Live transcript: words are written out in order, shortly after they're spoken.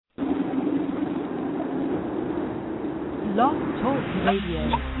Blog Talk Radio.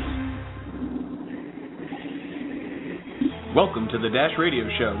 Welcome to the Dash Radio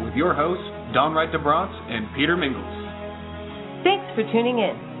Show with your hosts, Don Wright DeBronce and Peter Mingles. Thanks for tuning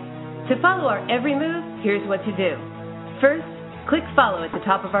in. To follow our every move, here's what to do. First, click follow at the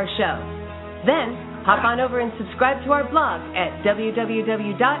top of our show. Then, hop on over and subscribe to our blog at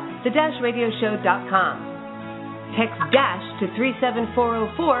www.thedashradioshow.com. Text DASH to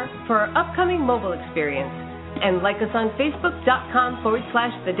 37404 for our upcoming mobile experience. And like us on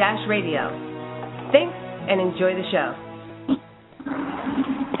Facebook.com/The Dash Radio. Thanks and enjoy the show.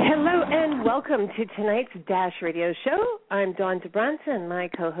 Hello and welcome to tonight's Dash Radio Show. I'm Dawn DeBronce and my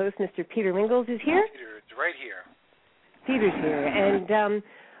co-host, Mr. Peter Mingles, is here. Peter's right here. Peter's here. And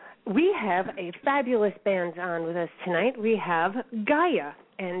we have a fabulous band on with us tonight. We have Gaia.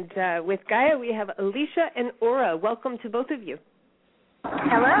 And with Gaia, we have Alicia and Aura. Welcome to both of you.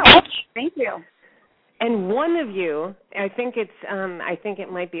 Hello. Thank you. And one of you, I think it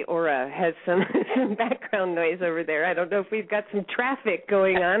might be Aura, has some background noise over there. I don't know if we've got some traffic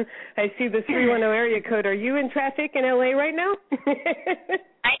going on. I see the 310 area code. Are you in traffic in LA right now? I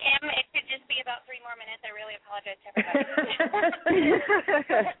am. It could just be about 3 more minutes. I really apologize to everybody.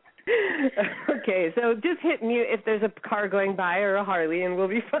 Okay, so just hit mute if there's a car going by or a Harley, and we'll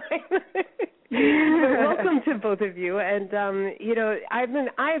be fine. Welcome to both of you. And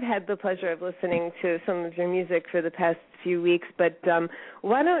I've had the pleasure of listening to some of your music for the past few weeks. But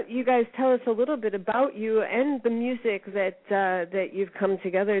why don't you guys tell us a little bit about you and the music that you've come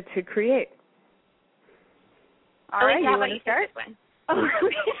together to create? All right, how about you start? Okay,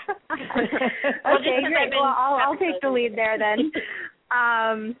 great. Well, I'll take the lead there then.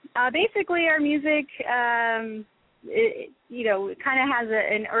 Basically, our music, it kind of has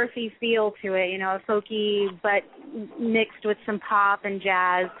an earthy feel to it, folky, but mixed with some pop and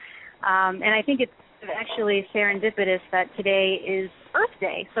jazz. And I think it's actually serendipitous that today is Earth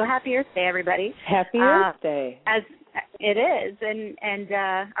Day. So happy Earth Day, everybody. Happy Earth Day. As it is. And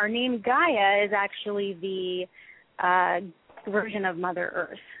our name Gaia is actually the version of Mother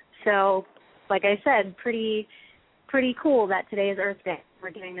Earth. So, like I said, pretty cool that today is Earth Day. We're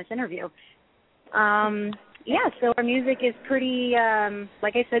doing this interview. So our music is pretty,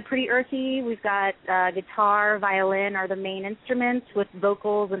 like I said, pretty earthy. We've got guitar, violin are the main instruments with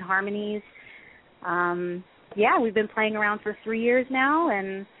vocals and harmonies. We've been playing around for 3 years now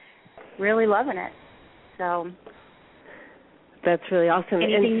and really loving it. So that's really awesome.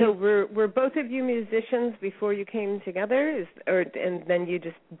 And so were both of you musicians before you came together, and then you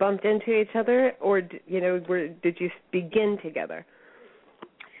just bumped into each other, or did you begin together?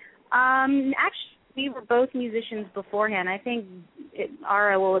 Actually, we were both musicians beforehand. I think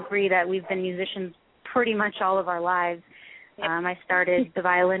Ara will agree that we've been musicians pretty much all of our lives. I started the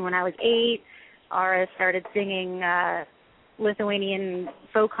violin when I was 8. Ara started singing Lithuanian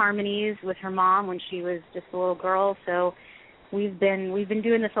folk harmonies with her mom when she was just a little girl. So we've been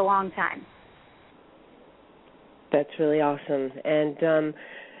doing this a long time. That's really awesome. And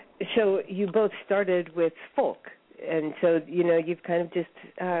so you both started with folk. And so, you've kind of just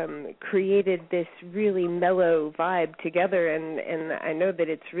created this really mellow vibe together. And I know that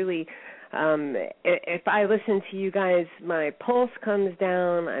it's really, if I listen to you guys, my pulse comes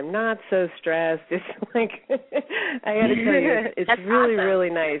down. I'm not so stressed. It's like, I got to tell you, it's really, awesome. Really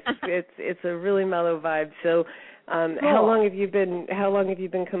nice. It's a really mellow vibe. So cool. How long have you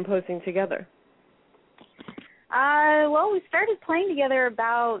been composing together? We started playing together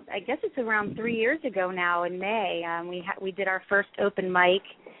about, I guess it's around 3 years ago now in May. We did our first open mic,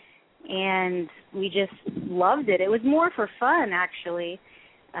 and we just loved it. It was more for fun, actually.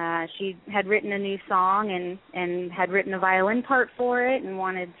 She had written a new song and had written a violin part for it and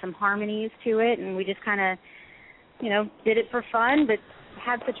wanted some harmonies to it, and we just kind of, did it for fun, but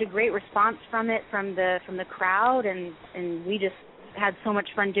had such a great response from it from the crowd, and we just had so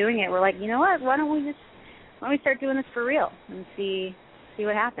much fun doing it. We're like, you know what? Why don't we start doing this for real and see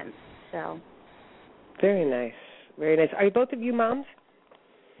what happens? So. Very nice. Very nice. Are both of you moms?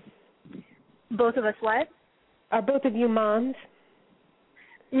 Both of us what? Are both of you moms?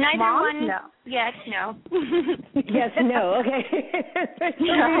 Neither Moms? one. No. Yes, no. Yes, no. Okay.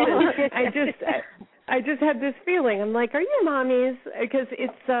 No. I just had this feeling. I'm like, are you mommies? Because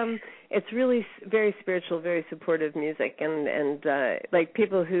it's really very spiritual, very supportive music, and like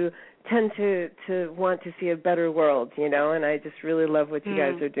people who tend to want to see a better world, and I just really love what you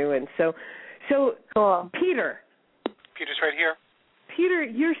guys are doing. So cool. Peter's right here. Peter,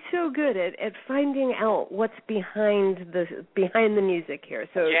 you're so good at finding out what's behind the music here.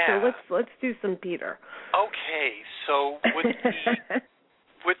 So let's do some Peter. Okay, so with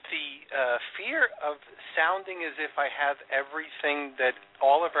the fear of sounding as if I have everything that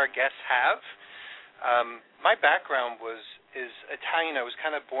all of our guests have. My background is Italian. I was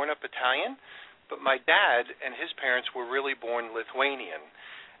kind of born up Italian, but my dad and his parents were really born Lithuanian.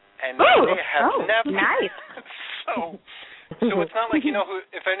 And they have never. Nice. So it's not like,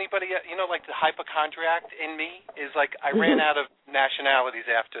 if anybody, like the hypochondriac in me is like, I ran out of nationalities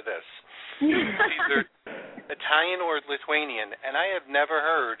after this. It's either Italian or Lithuanian, and I have never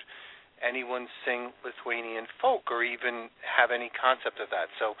heard anyone sing Lithuanian folk or even have any concept of that.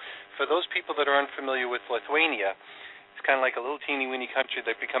 So for those people that are unfamiliar with Lithuania, it's kind of like a little teeny-weeny country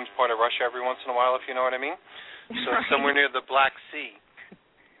that becomes part of Russia every once in a while, if you know what I mean. So somewhere near the Black Sea.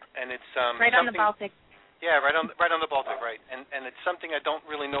 And it's right on the Baltic. Yeah, right on the Baltic, right. And it's something I don't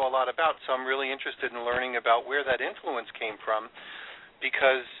really know a lot about, so I'm really interested in learning about where that influence came from,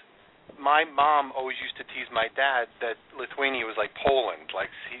 because my mom always used to tease my dad that Lithuania was like Poland. Like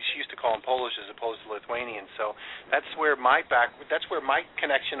she used to call him Polish as opposed to Lithuanian. So that's where my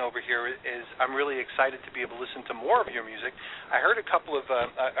connection over here is. I'm really excited to be able to listen to more of your music. I heard a couple of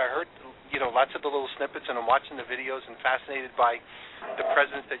lots of the little snippets, and I'm watching the videos and fascinated by the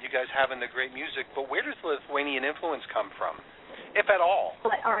presence that you guys have in the great music. But where does the Lithuanian influence come from, if at all?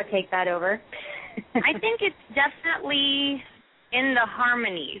 Let Ara take that over. I think it's definitely in the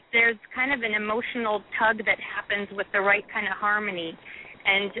harmonies. There's kind of an emotional tug that happens with the right kind of harmony.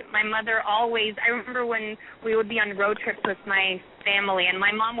 And my mother always, I remember when we would be on road trips with my family, and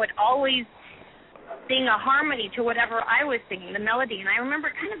my mom would always sing a harmony to whatever I was singing, the melody. And I remember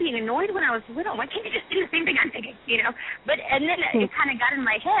kind of being annoyed when I was little. Why can't you just sing the same thing I'm singing, And then it kind of got in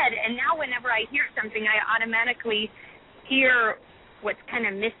my head, and now whenever I hear something, I automatically hear what's kind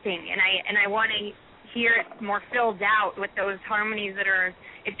of missing, and I want to hear it more filled out with those harmonies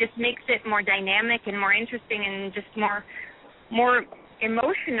it just makes it more dynamic and more interesting and just more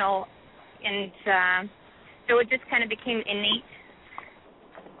emotional. And so it just kind of became innate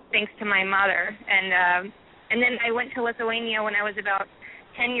thanks to my mother. And then I went to Lithuania when I was about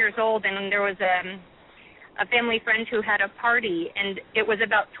 10 years old, and there was a family friend who had a party, and it was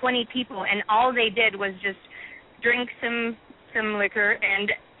about 20 people, and all they did was just drink some liquor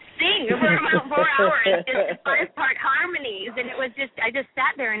and sing for about 4 hours, just 5-part harmonies, and it was just, I just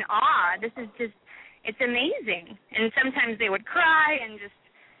sat there in awe. This is just, it's amazing. And sometimes they would cry and just,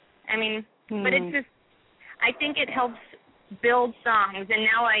 but it's just, I think it helps build songs. And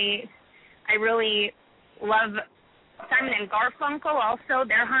now I really love Simon and Garfunkel also,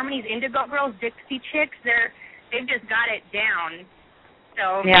 their harmonies, Indigo Girls, Dixie Chicks, they've just got it down.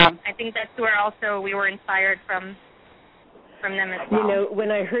 So yeah. I think that's where also we were inspired from them as well.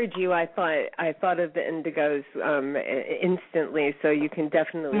 When I heard you, I thought of the Indigos instantly. So you can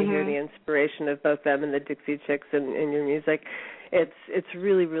definitely hear the inspiration of both them and the Dixie Chicks in your music. It's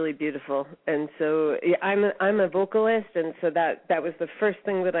really, really beautiful. And so I'm a vocalist, and so that was the first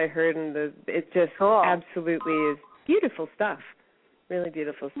thing that I heard, and it just absolutely is beautiful stuff. Really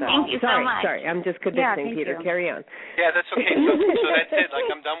beautiful stuff. Thank you so much. Sorry, I'm just convincing Peter. You. Carry on. Yeah, that's okay. So that's it. Like,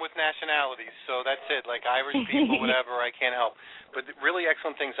 I'm done with nationalities. So that's it. Like, Irish people, whatever, I can't help. But really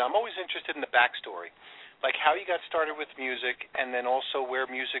excellent things. I'm always interested in the backstory, like how you got started with music, and then also where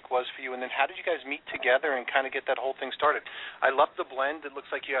music was for you, and then how did you guys meet together and kind of get that whole thing started? I love the blend. It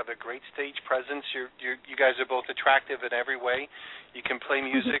looks like you have a great stage presence. You guys are both attractive in every way. You can play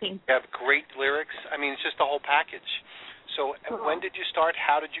music. You have great lyrics. It's just the whole package. So when did you start?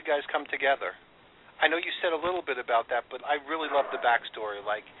 How did you guys come together? I know you said a little bit about that, but I really love the backstory.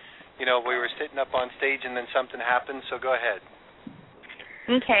 Like, we were sitting up on stage and then something happened, so go ahead.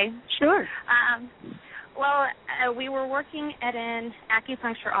 Okay. Sure. We were working at an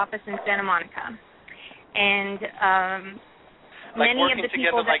acupuncture office in Santa Monica, and like many of the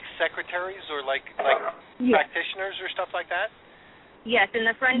together, people like secretaries or like practitioners or stuff like that? Yes, in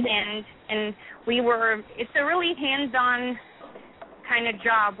the front end, and it's a really hands-on kind of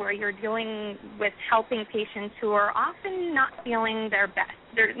job where you're dealing with helping patients who are often not feeling their best.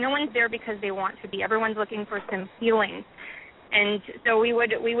 No one's there because they want to be. Everyone's looking for some healing. And so we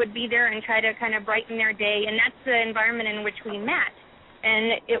would be there and try to kind of brighten their day, and that's the environment in which we met.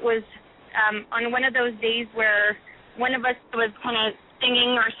 And it was on one of those days where one of us was kind of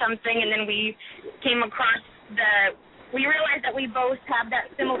singing or something, and then we came across we realized that we both have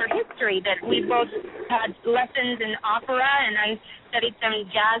that similar history, that we both had lessons in opera, and I studied some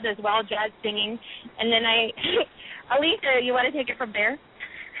jazz as well, jazz singing. And then Alicia, you want to take it from there?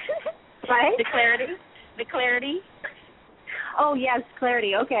 Right? The clarity. Oh, yes,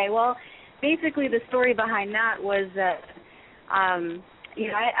 clarity. Okay, well, basically the story behind that was that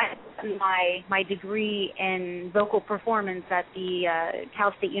I my degree in vocal performance at the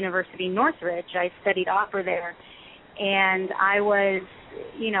Cal State University Northridge. I studied opera there, and I was,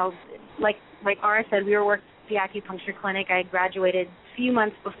 like Ara said, we were working at the acupuncture clinic. I had graduated a few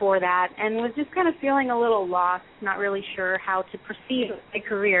months before that, and was just kind of feeling a little lost, not really sure how to proceed with my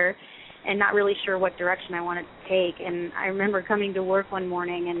career, and not really sure what direction I wanted to take. And I remember coming to work one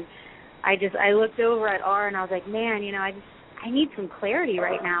morning, and I looked over at Ara, and I was like, man, I need some clarity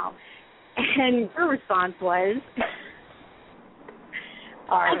right now. And her response was,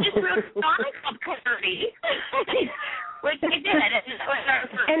 I just wrote a song called Clarity, which I did.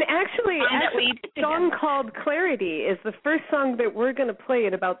 And actually, a song called Clarity is the first song that we're going to play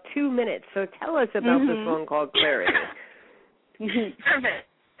in about 2 minutes. So tell us about the song called Clarity. Perfect.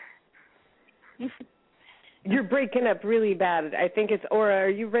 You're breaking up really bad. I think it's Aura. Are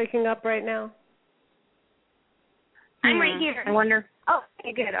you breaking up right now? I'm right here. I wonder. Oh,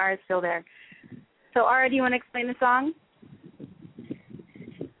 okay, good. Ara's still there. So, Ara, do you want to explain the song?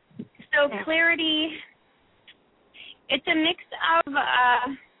 So, Clarity, it's a mix of,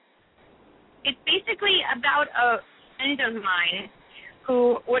 it's basically about a friend of mine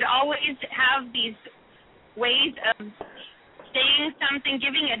who would always have these ways of saying something,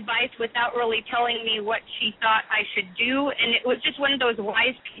 giving advice without really telling me what she thought I should do. And it was just one of those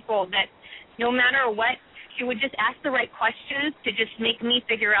wise people that no matter what, she would just ask the right questions to just make me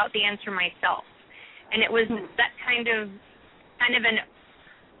figure out the answer myself. And it was that kind of an...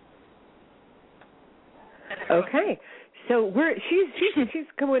 Okay. So she's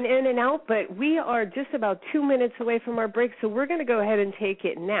going in and out, but we are just about 2 minutes away from our break, so we're going to go ahead and take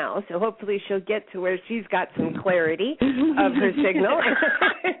it now. So hopefully she'll get to where she's got some clarity of her signal.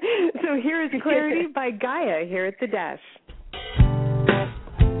 So here is Clarity by Gaia here at the Dash.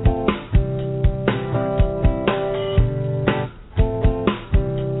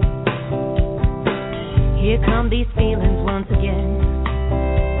 Here come these feelings once again,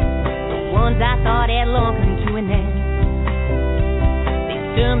 the ones I thought had long come to an end. They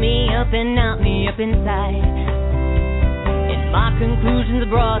stir me up and knock me up inside, and my conclusions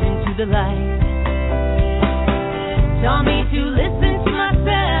brought into the light. Taught me to listen to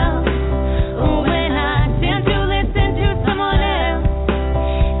myself when I tend to listen to someone else,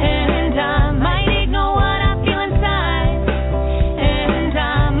 and I might ignore what I feel inside, and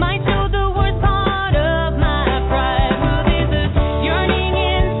I might show the worst part of my pride. Well, there's a yearning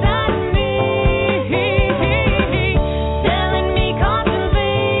inside me, telling me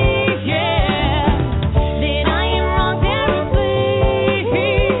constantly, that I am wrong terribly.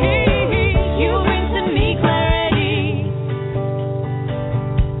 You bring to me clarity.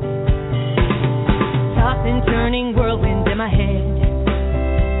 Tossing, turning whirlwinds in my head.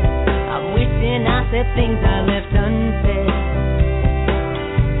 I'm wishing I said things I left unsaid.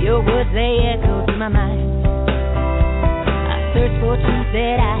 Your words, they echo through my mind. I search for truth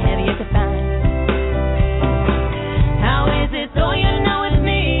that I have yet to find. How is it so you know it's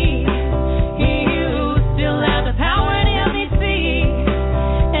me? You still have the power to help me see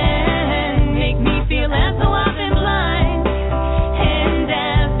and make me feel as though I've been blind and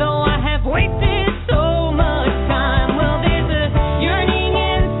as though I have wasted so much time. Well, there's a yearning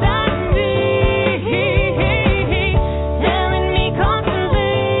inside me, telling me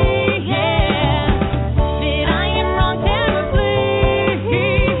constantly, that I am wrong terribly.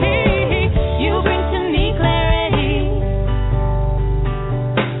 You bring to me clarity.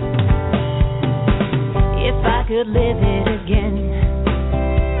 If I could live it again,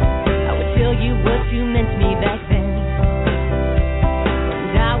 I would tell you what you meant to me back then,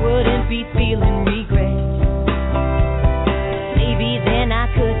 and I wouldn't be feeling regret. Maybe then I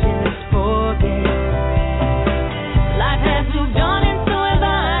could just forget. Life has moved on and so have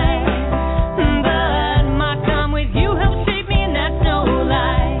I, but my time with you helped shape me and that's no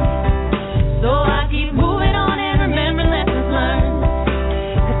lie. So I keep moving on and remembering lessons learned,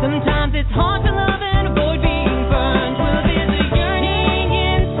 'cause sometimes it's hard to love and avoid being burned. Well, there's a yearning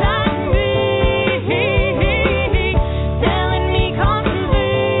inside me, telling me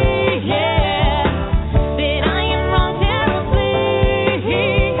constantly,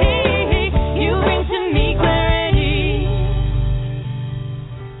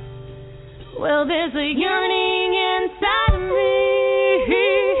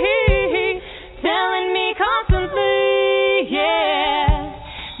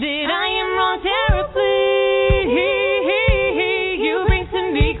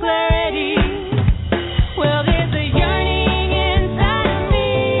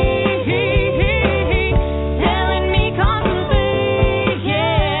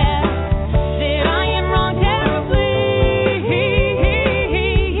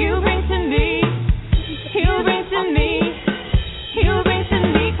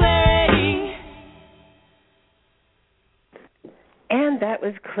 That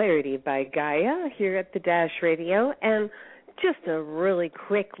was Clarity by Gaia here at the Dash Radio. And just a really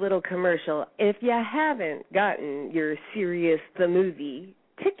quick little commercial. If you haven't gotten your Sirius the Movie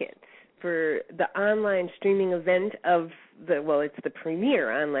tickets for the online streaming event of it's the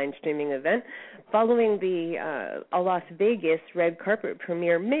premier online streaming event following the Las Vegas red carpet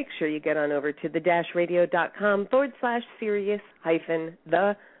premiere, make sure you get on over to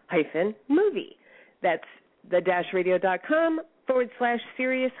thedashradio.com/Sirius-the-movie. That's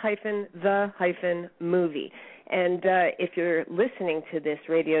thedashradio.com/Sirius-the-movie. And if you're listening to this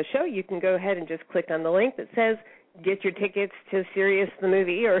radio show, you can go ahead and just click on the link that says get your tickets to Sirius the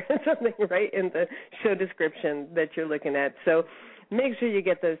Movie or something right in the show description that you're looking at. So make sure you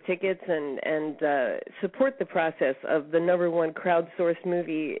get those tickets and support the process of the #1 crowdsourced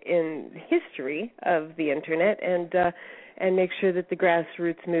movie in history of the Internet, and make sure that the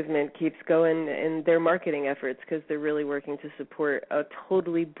grassroots movement keeps going in their marketing efforts, because they're really working to support a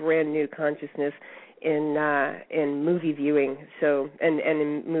totally brand new consciousness in movie viewing, and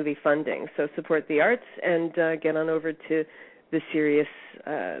in movie funding. So support the arts and get on over to the Sirius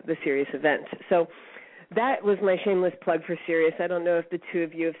event. So that was my shameless plug for Sirius. I don't know if the two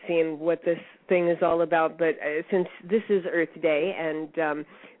of you have seen what this thing is all about, but since this is Earth Day, and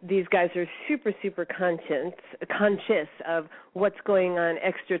these guys are super, super conscious of what's going on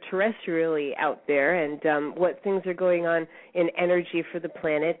extraterrestrially out there, and what things are going on in energy for the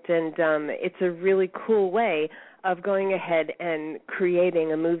planet, and it's a really cool way of going ahead and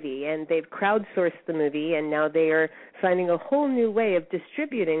creating a movie. And they've crowdsourced the movie, and now they are finding a whole new way of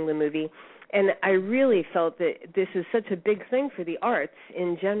distributing the movie. And I really felt that this is such a big thing for the arts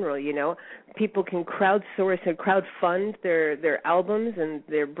in general, you know. People can crowdsource and crowdfund their albums and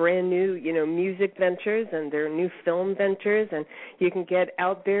their brand new, you know, music ventures and their new film ventures, and you can get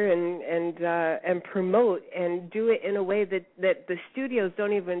out there and promote and do it in a way that the studios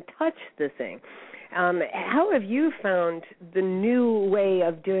don't even touch the thing. How have you found the new way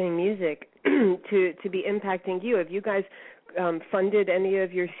of doing music to be impacting you? Have you guys funded any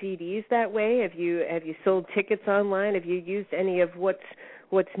of your CDs that way? Have you sold tickets online? Have you used any of what's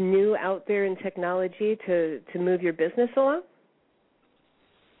new out there in technology to move your business along?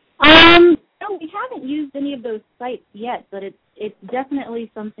 No, we haven't used any of those sites yet, but it's definitely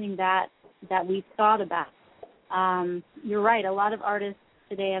something that we've thought about. You're right. A lot of artists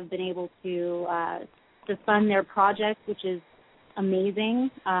today have been able to fund their projects, which is amazing.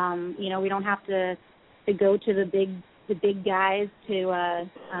 You know, we don't have to go to the big guys to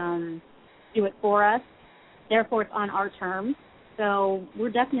do it for us. Therefore, it's on our terms. So we're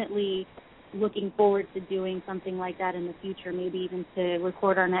definitely looking forward to doing something like that in the future, maybe even to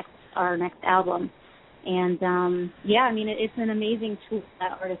record our next album. And, yeah, I mean, it's an amazing tool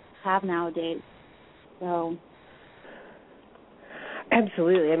that artists have nowadays. So...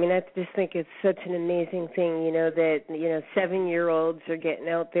 Absolutely. I mean, I just think it's such an amazing thing, you know, that, you know, 7-year-olds are getting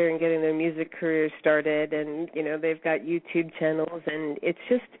out there and getting their music careers started, and, you know, they've got YouTube channels, and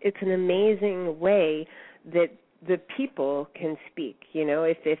it's an amazing way that the people can speak. You know,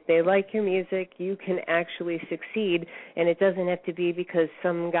 if they like your music, you can actually succeed, and it doesn't have to be because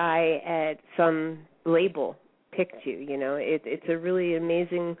some guy at some label picked you. You know, it's a really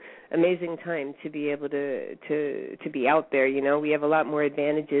amazing time to be able to be out there. You know, we have a lot more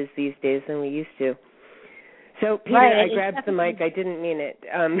advantages these days than we used to. So, Peter, right, I grabbed the mic. I didn't mean it.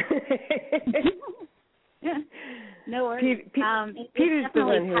 No worries. Peter's the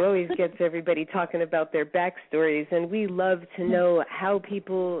one who always gets everybody talking about their backstories, and we love to know how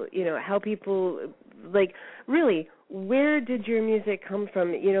people, like, really, where did your music come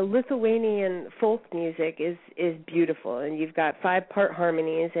from? You know, Lithuanian folk music is beautiful, and you've got 5-part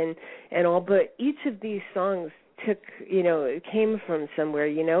harmonies and all, but each of these songs came from somewhere.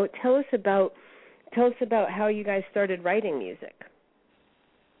 You know, tell us about how you guys started writing music.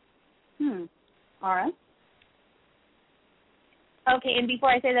 All right. Okay, and before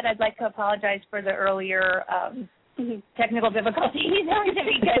I say that, I'd like to apologize for the earlier technical difficulties. It's going to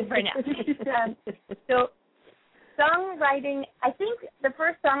be good for now. So, songwriting, I think the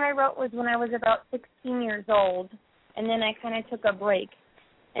first song I wrote was when I was about 16 years old, and then I kind of took a break.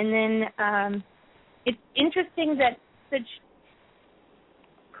 And then it's interesting that such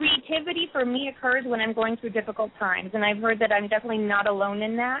creativity for me occurs when I'm going through difficult times, and I've heard that I'm definitely not alone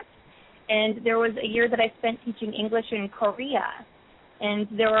in that. And there was a year that I spent teaching English in Korea, and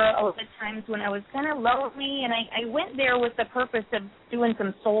there were a lot of times when I was kind of lonely, and I went there with the purpose of doing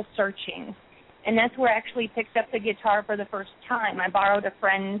some soul searching. And that's where I actually picked up the guitar for the first time. I borrowed a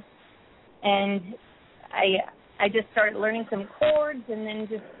friend, and I just started learning some chords, and then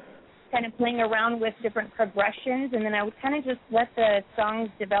just kind of playing around with different progressions, and then I would kind of just let the songs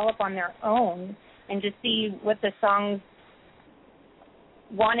develop on their own and just see what the songs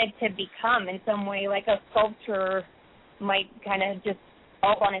wanted to become in some way, like a sculpture might kind of just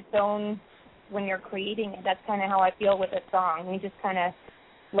evolve on its own when you're creating it. That's kind of how I feel with a song. We just kind of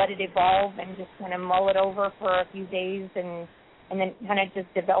let it evolve and just kind of mull it over for a few days and then kind of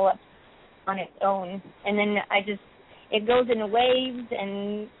just develop on its own. And then it goes in waves,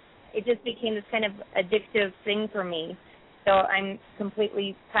 and it just became this kind of addictive thing for me. So I'm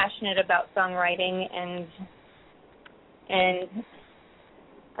completely passionate about songwriting, and I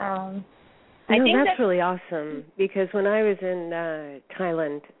think that's really awesome, because when I was in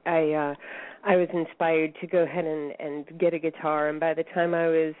Thailand, I was inspired to go ahead and get a guitar, and by the time I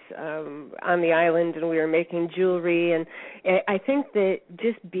was on the island and we were making jewelry, and I think that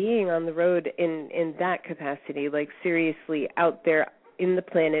just being on the road in that capacity, like seriously out there in the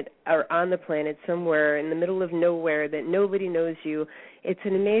planet or on the planet somewhere in the middle of nowhere that nobody knows you, it's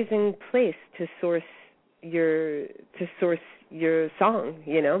an amazing place to source your song,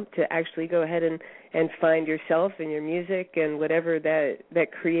 to actually go ahead and find yourself and your music and whatever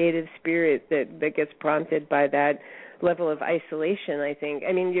that creative spirit that gets prompted by that level of isolation. I think.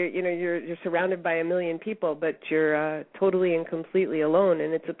 I mean, you're surrounded by a million people, but you're totally and completely alone,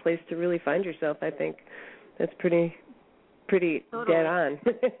 and it's a place to really find yourself. I think that's pretty totally dead on.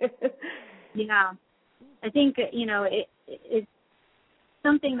 Yeah, I think it's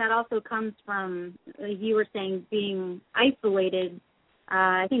something that also comes from, like you were saying, being isolated.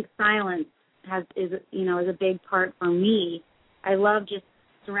 I think silence is a big part for me. I love just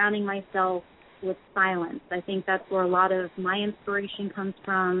surrounding myself with silence. I think that's where a lot of my inspiration comes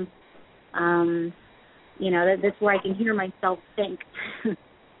from. That's where I can hear myself think.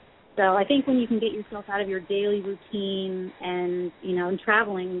 So I think when you can get yourself out of your daily routine and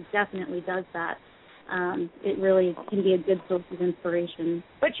traveling definitely does that. It really can be a good source of inspiration.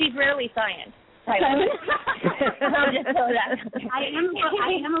 But she's rarely silent. I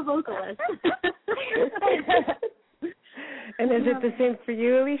am a vocalist. And is it the same for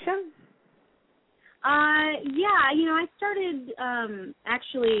you, Alicia? Yeah, I started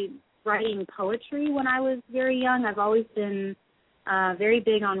actually writing poetry when I was very young. I've always been very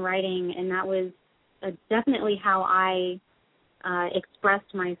big on writing, and that was definitely how I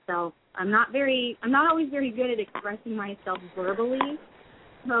expressed myself. I'm not always very good at expressing myself verbally,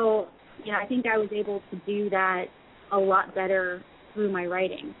 so I think I was able to do that a lot better through my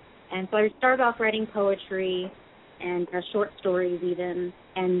writing. And so I started off writing poetry and short stories even,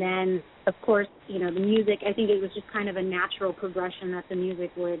 and then of course the music. I think it was just kind of a natural progression that the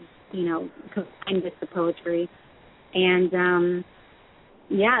music would combine with the poetry, and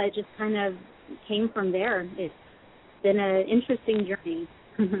it just kind of came from there. It's been an interesting journey.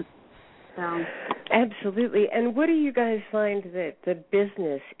 So. Absolutely. And what do you guys find that the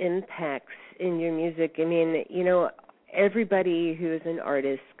business impacts in your music? I mean, everybody who is an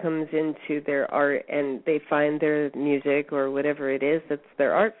artist comes into their art and they find their music or whatever it is that's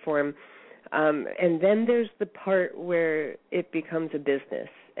their art form. And then there's the part where it becomes a business.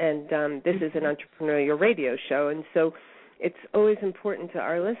 And this is an entrepreneurial radio show. And so it's always important to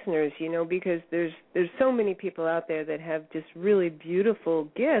our listeners, because there's so many people out there that have just really beautiful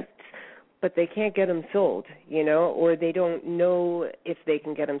gifts, but they can't get them sold, or they don't know if they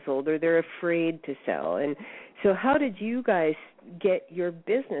can get them sold, or they're afraid to sell. And so how did you guys get your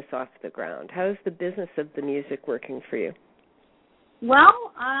business off the ground? How's the business of the music working for you?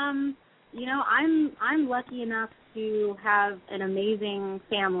 Well, I'm lucky enough to have an amazing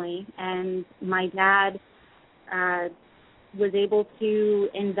family, and my dad was able to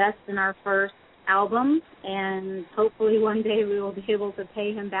invest in our first album, and hopefully one day we will be able to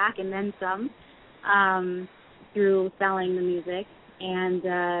pay him back and then some through selling the music. And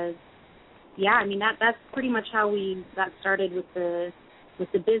that's pretty much how we got started with the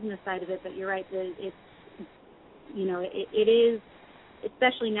business side of it. But you're right, it is,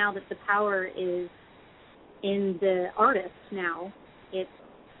 especially now that the power is in the artist now,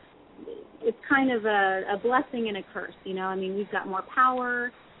 it's kind of a blessing and a curse, we've got more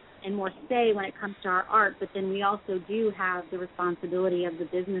power and more say when it comes to our art, but then we also do have the responsibility of the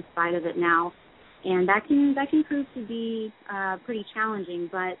business side of it now, and that can prove to be pretty challenging.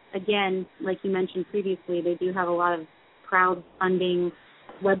 But again, like you mentioned previously, they do have a lot of crowdfunding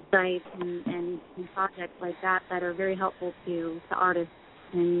websites and projects like that are very helpful to artists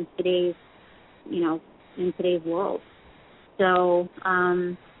in today's world. So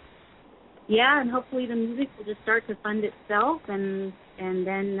and hopefully the music will just start to fund itself and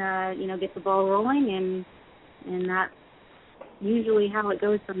then get the ball rolling, and usually how it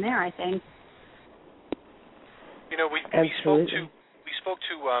goes from there, I think. You know, we spoke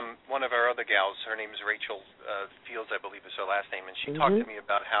to one of our other gals. Her name is Rachel Fields, I believe is her last name, and she talked to me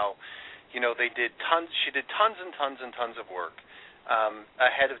about how, you know, she did tons and tons of work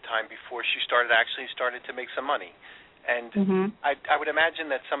ahead of time before she started to make some money. And I would imagine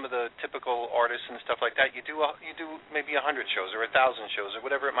that some of the typical artists and stuff like that, you do maybe 100 shows or 1,000 shows or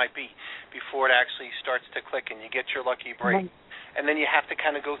whatever it might be before it actually starts to click and you get your lucky break. Right. And then you have to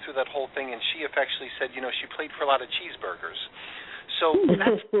kind of go through that whole thing. And she effectively said, you know, she played for a lot of cheeseburgers. So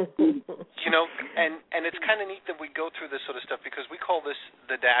that's, you know, and it's kind of neat that we go through this sort of stuff because we call this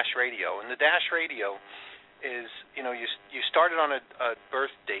the Dash Radio. And the Dash Radio is, you know, you started on a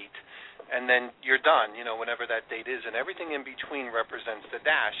birth date, and then you're done, you know, whenever that date is, and everything in between represents the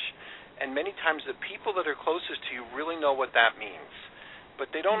dash. And many times the people that are closest to you really know what that means. But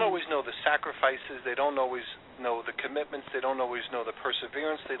they don't always know the sacrifices, they don't always know the commitments, they don't always know the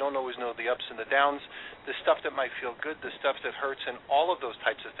perseverance, they don't always know the ups and the downs, the stuff that might feel good, the stuff that hurts, and all of those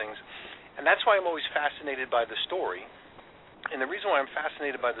types of things. And that's why I'm always fascinated by the story. And the reason why I'm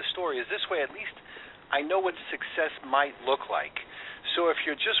fascinated by the story is this way at least I know what success might look like. So if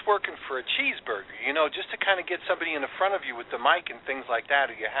you're just working for a cheeseburger, you know, just to kind of get somebody in the front of you with the mic and things like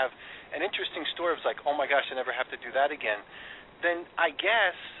that, or you have an interesting story of like, oh my gosh, I never have to do that again, then I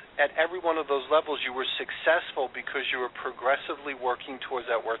guess at every one of those levels you were successful because you were progressively working towards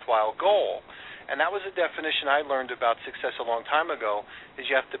that worthwhile goal. And that was a definition I learned about success a long time ago, is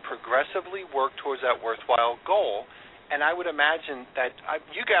you have to progressively work towards that worthwhile goal. And I would imagine that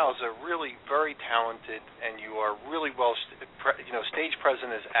you gals are really very talented, and you are really well, you know, stage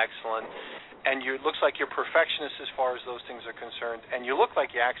presence is excellent, and it looks like you're perfectionists as far as those things are concerned, and you look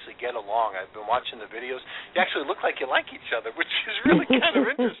like you actually get along. I've been watching the videos. You actually look like you like each other, which is really kind of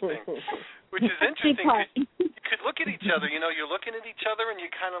interesting. Which is interesting. You could look at each other, you know, you're looking at each other, and you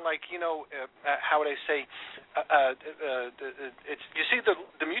kind of like, you know, how would I say, you see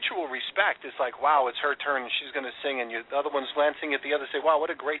the mutual respect is like, wow, it's her turn, and she's going to sing, and the other one's glancing at the other, say, wow, what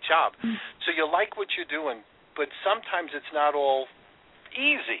a great job. So you like what you're doing, but sometimes it's not all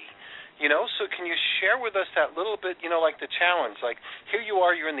easy. You know, so can you share with us that little bit, you know, like the challenge? Like, here you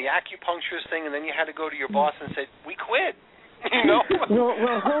are, you're in the acupuncturist thing, and then you had to go to your boss and say, we quit. You know?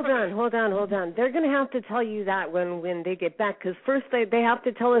 Well, hold on. They're going to have to tell you that when they get back, because first they have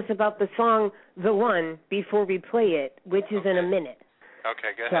to tell us about the song The One before we play it, which is in a minute.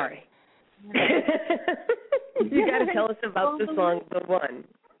 Okay, go ahead. Sorry. You got to tell us about the song The One.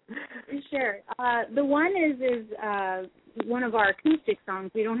 Sure. The One is one of our acoustic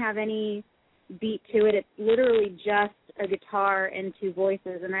songs. We don't have any beat to it. It's literally just a guitar and two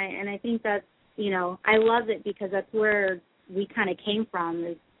voices, and I think that's, you know, I love it because that's where we kind of came from.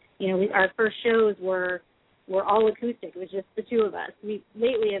 Is, you know, our first shows were all acoustic. It was just the two of us. We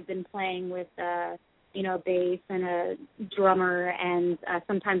lately have been playing with you know, a bass and a drummer and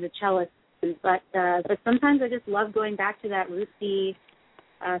sometimes a cellist, but sometimes I just love going back to that rootsy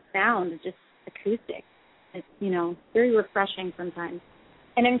sound, just acoustic. It's, you know, very refreshing sometimes.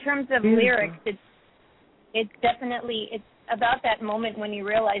 And in terms of lyrics, it's definitely, it's about that moment when you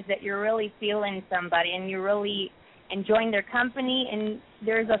realize that you're really feeling somebody and you're really enjoying their company, and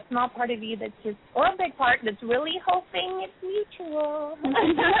there's a small part of you that's just, or a big part that's really hoping it's mutual. I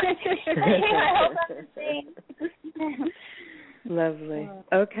hope I'm the same. Lovely.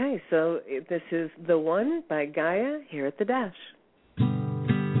 Okay, so this is The One by Gaia here at the Dash.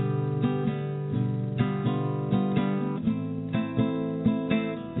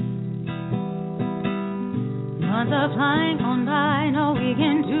 Months are flying on by, all we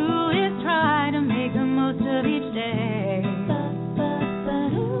can do is try to make the most of each day.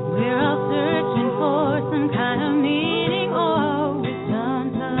 We're all searching for some kind of meaning or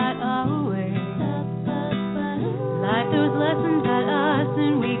wisdom to light our way. Life throws lessons at us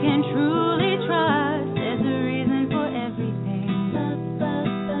and we can truly trust there's a reason for everything.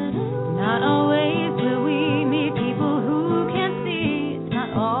 Not always will we meet people who can see it's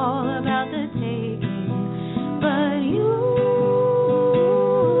not all about the taking. But you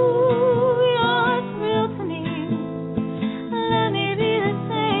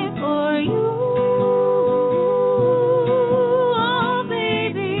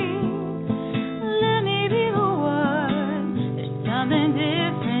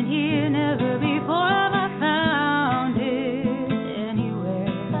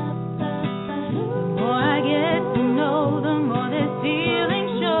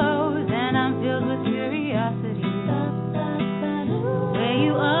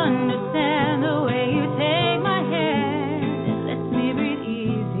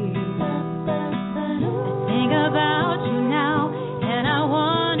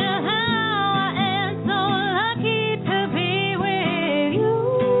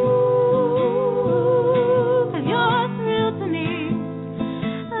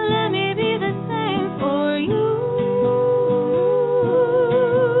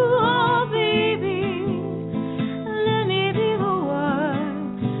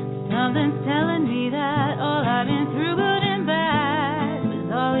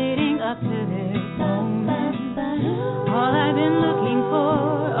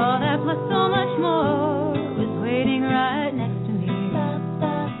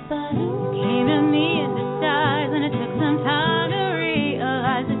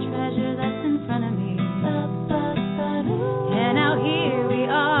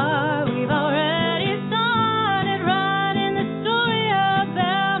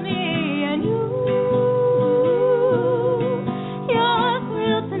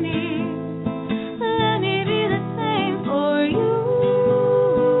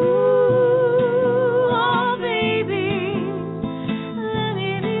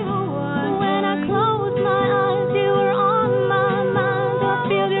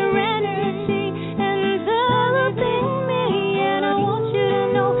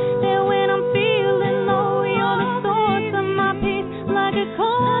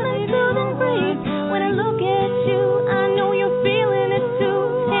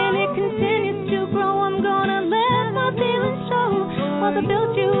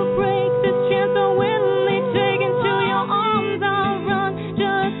felt you break this chance I willingly take. Into your arms I'll run.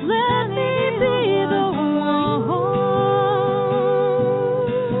 Just let me be the one.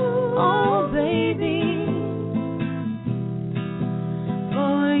 Oh, baby,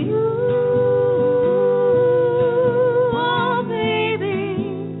 for you. Oh,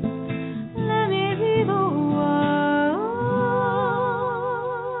 baby, let me be the one.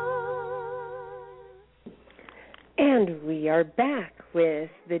 And we are back with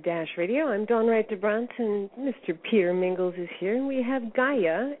the Dash Radio. I'm Dawn Wright DeBront, and Mr. Peter Mingles is here, and we have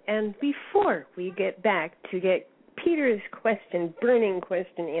Gaia. And before we get back to get Peter's burning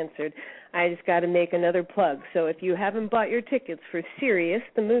question answered, I just got to make another plug. So if you haven't bought your tickets for Sirius,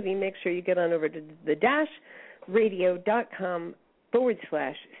 the movie, make sure you get on over to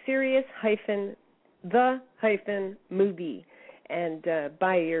thedashradio.com/Sirius-the-movie and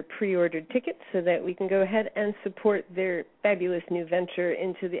buy your pre-ordered tickets so that we can go ahead and support their fabulous new venture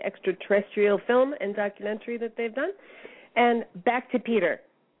into the extraterrestrial film and documentary that they've done. And back to Peter.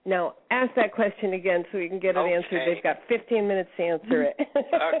 Now, ask that question again so we can get it answered. They've got 15 minutes to answer it.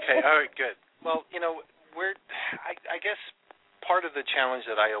 Okay, all right, good. Well, I guess part of the challenge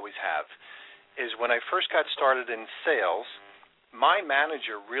that I always have is when I first got started in sales, my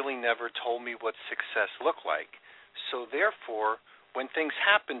manager really never told me what success looked like. So therefore, when things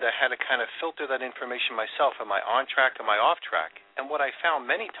happened, I had to kind of filter that information myself. Am I on track? Am I off track? And what I found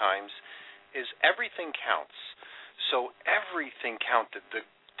many times is everything counts. So everything counted. The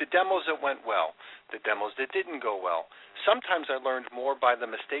demos that went well, the demos that didn't go well. Sometimes I learned more by the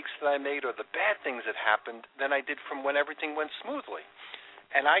mistakes that I made or the bad things that happened than I did from when everything went smoothly.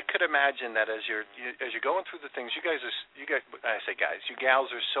 And I could imagine that as you're going through the things, you gals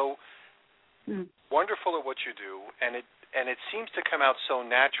are so wonderful at what you do, and it seems to come out so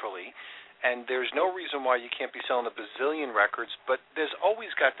naturally. And there's no reason why you can't be selling a bazillion records, but there's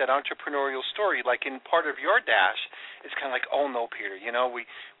always got that entrepreneurial story. Like in part of your dash, it's kind of like, oh no, Peter,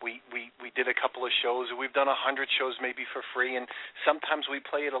 we did a couple of shows, or we've done 100 shows maybe for free, and sometimes we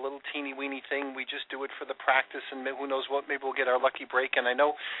play it a little teeny weeny thing. We just do it for the practice, and who knows what, maybe we'll get our lucky break. And I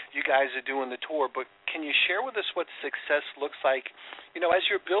know you guys are doing the tour, but can you share with us what success looks like, as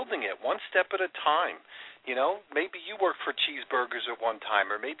you're building it, one step at a time? Maybe you work for cheeseburgers at one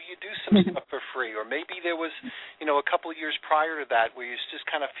time, or maybe you do some stuff for free, or maybe there was, a couple of years prior to that where you're just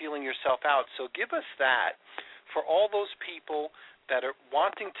kind of feeling yourself out. So give us that for all those people that are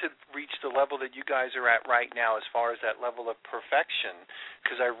wanting to reach the level that you guys are at right now as far as that level of perfection,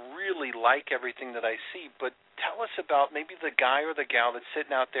 because I really like everything that I see. But tell us about maybe the guy or the gal that's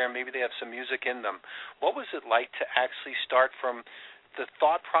sitting out there, maybe they have some music in them. What was it like to actually start from the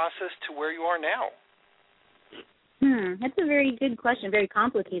thought process to where you are now? That's a very good question, very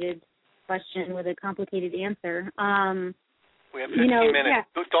complicated question with a complicated answer. We have 15 minutes. Yeah.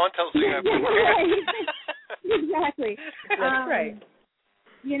 Dawn tells me I have 15 minutes. Exactly. That's right.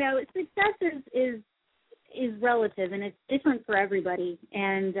 Success is relative, and it's different for everybody.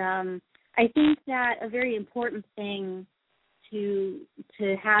 And I think that a very important thing to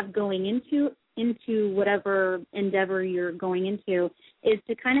have going into whatever endeavor you're going into is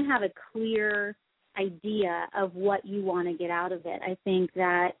to kind of have a clear idea of what you want to get out of it. I think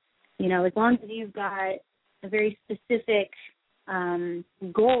that, as long as you've got a very specific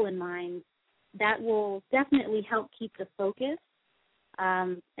goal in mind, that will definitely help keep the focus.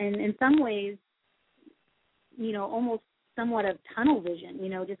 And in some ways, almost somewhat of tunnel vision,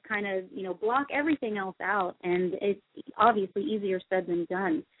 just kind of, block everything else out. And it's obviously easier said than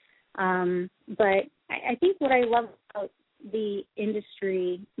done. But I think what I love about the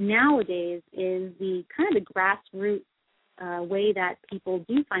industry nowadays is the kind of the grassroots way that people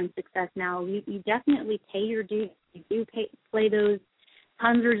do find success now. You definitely pay your dues. You do play those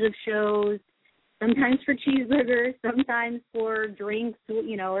hundreds of shows, sometimes for cheeseburgers, sometimes for drinks,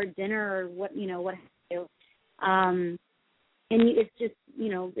 or dinner, or what have you. And it's just,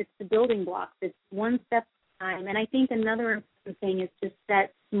 it's the building blocks. It's one step at a time. And I think another important thing is to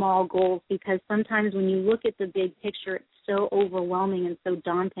set small goals, because sometimes when you look at the big picture, it's so overwhelming and so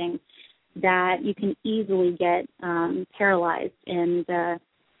daunting that you can easily get paralyzed and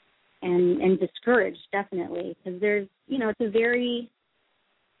discouraged, definitely, because there's, it's a very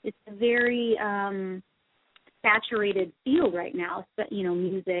saturated field right now. But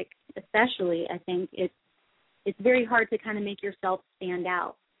music, especially, I think it's very hard to kind of make yourself stand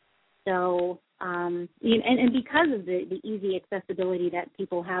out. So, and because of the easy accessibility that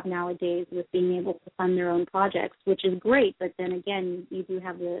people have nowadays with being able to fund their own projects, which is great, but then again, you do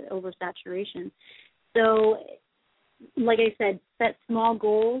have the oversaturation. So, like I said, set small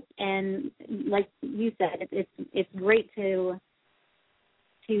goals, and like you said, it's great to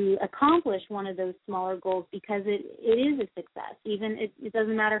to accomplish one of those smaller goals, because it is a success. Even it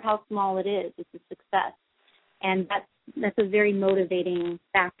doesn't matter how small it is, it's a success. And that's a very motivating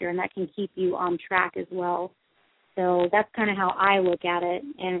factor, and that can keep you on track as well. So that's kind of how I look at it.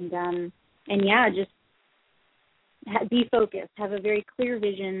 And yeah, just be focused. Have a very clear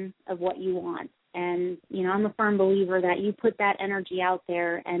vision of what you want. And, you know, I'm a firm believer that you put that energy out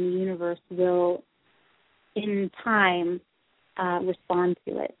there and the universe will, in time, respond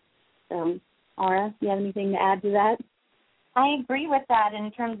to it. So, Aura, you have anything to add to that? I agree with that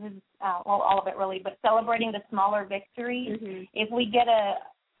in terms of, all of it really, but celebrating the smaller victories. Mm-hmm. If we get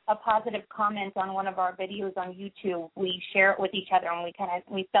a positive comment on one of our videos on YouTube, we share it with each other and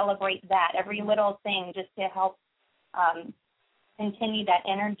we celebrate that, every little thing, just to help continue that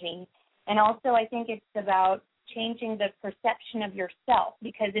energy. And also I think it's about changing the perception of yourself,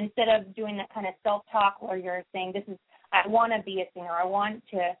 because instead of doing that kind of self-talk where you're saying, I want to be a singer, I want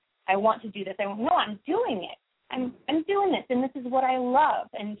to do this, no, I'm doing it. I'm doing this, and this is what I love,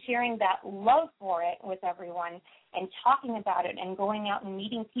 and sharing that love for it with everyone and talking about it and going out and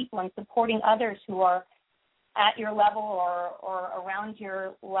meeting people and supporting others who are at your level or around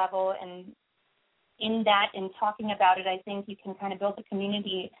your level, and in that and talking about it, I think you can kind of build a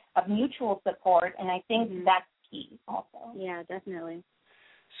community of mutual support, and I think that's key also. Yeah, definitely.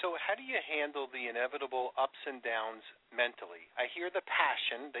 So how do you handle the inevitable ups and downs mentally? I hear the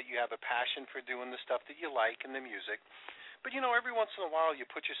passion, that you have a passion for doing the stuff that you like and the music. But, you know, every once in a while you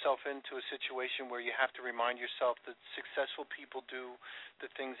put yourself into a situation where you have to remind yourself that successful people do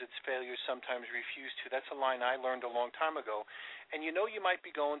the things that failures sometimes refuse to. That's a line I learned a long time ago. And you know you might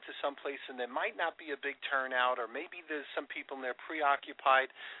be going to some place and there might not be a big turnout, or maybe there's some people and they're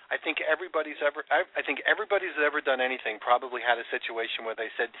preoccupied. I think everybody's that ever done anything probably had a situation where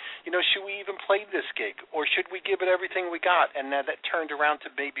they said, you know, should we even play this gig, or should we give it everything we got? And that turned around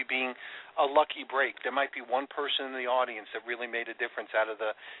to maybe being a lucky break. There might be one person in the audience that really made a difference out of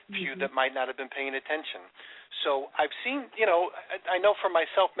the few that might not have been paying attention. So I've seen, you know, I know for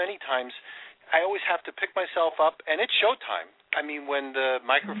myself many times I always have to pick myself up, and it's showtime. I mean, when the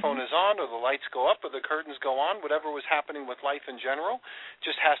microphone is on or the lights go up or the curtains go on, whatever was happening with life in general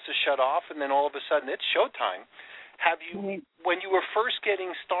just has to shut off, and then all of a sudden it's showtime. Have you, when you were first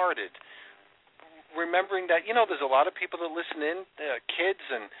getting started, remembering that, you know, there's a lot of people that listen in, kids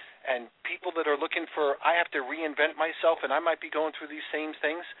and people that are looking for, I have to reinvent myself and I might be going through these same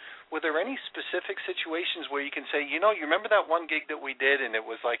things. Were there any specific situations where you can say, you know, you remember that one gig that we did and it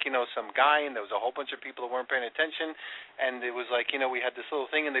was like, you know, some guy and there was a whole bunch of people that weren't paying attention, and it was like, you know, we had this little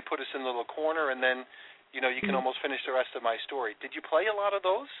thing and they put us in a little corner, and then, you know, you can almost finish the rest of my story. Did you play a lot of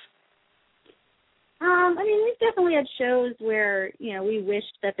those? I mean, we've definitely had shows where, you know, we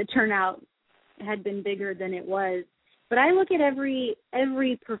wished that the turnout had been bigger than it was. But I look at every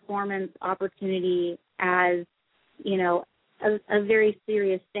performance opportunity as, you know, a very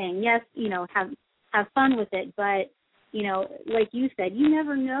serious thing. Yes, you know, have fun with it, but, you know, like you said, you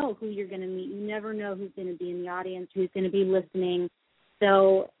never know who you're going to meet. You never know who's going to be in the audience, who's going to be listening.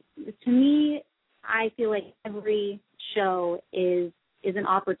 So to me, I feel like every show is an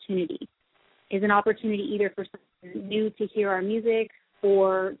opportunity. Is an opportunity either for someone new to hear our music,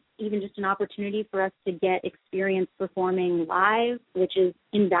 or even just an opportunity for us to get experience performing live, which is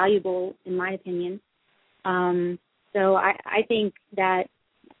invaluable in my opinion. So I think that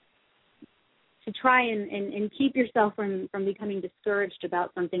to try and keep yourself from becoming discouraged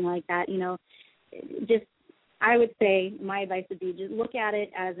about something like that, you know, just, I would say my advice would be just look at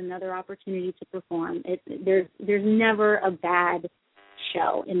it as another opportunity to perform. There's never a bad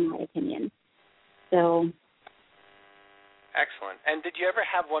show, in my opinion. So. Excellent. And did you ever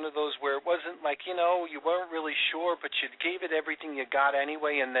have one of those where it wasn't like, you know, you weren't really sure, but you gave it everything you got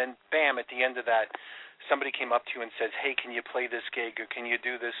anyway, and then, bam, at the end of that, somebody came up to you and says, hey, can you play this gig, or can you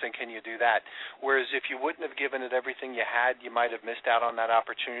do this, and can you do that? Whereas if you wouldn't have given it everything you had, you might have missed out on that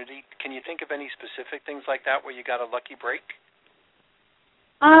opportunity. Can you think of any specific things like that where you got a lucky break?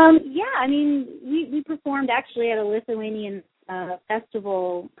 Yeah, I mean, we performed actually at a Lithuanian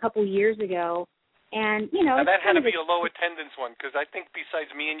festival a couple years ago. And, you know, now that had to be a low attendance one, because I think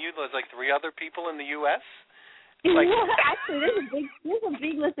besides me and you, there's like 3 other people in the U.S. Like, actually, there's a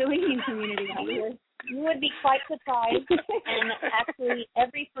big Lithuanian community out here. You would be quite surprised. And actually,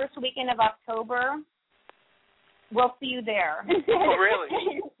 every first weekend of October, we'll see you there. Oh,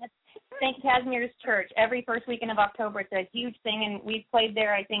 really? St. Casimir's Church. Every first weekend of October, it's a huge thing, and we've played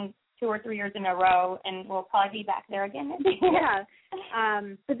there, I think, 2 or 3 years in a row, and we'll probably be back there again next year. Yeah.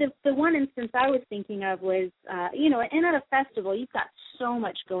 But the one instance I was thinking of was, you know, and at a festival, you've got so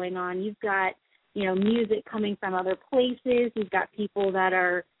much going on. You've got music coming from other places. We've got people that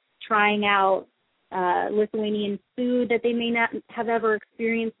are trying out Lithuanian food that they may not have ever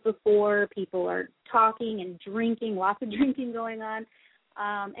experienced before. People are talking and drinking, lots of drinking going on.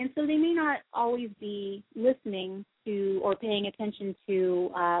 And so they may not always be listening to or paying attention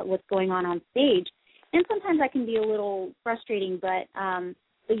to what's going on stage. And sometimes that can be a little frustrating, but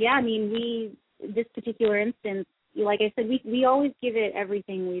yeah, I mean, this particular instance, like I said, we always give it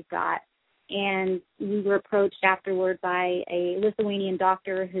everything we've got. And we were approached afterward by a Lithuanian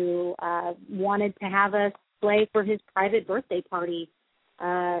doctor who wanted to have us play for his private birthday party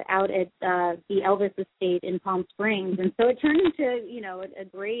out at the Elvis estate in Palm Springs. And so it turned into, a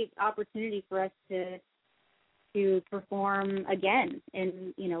great opportunity for us to perform again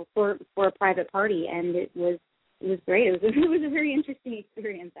and, for a private party. And it was great. It was a very interesting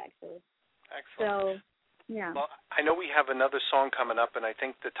experience, actually. Excellent. So, yeah. Well, I know we have another song coming up, and I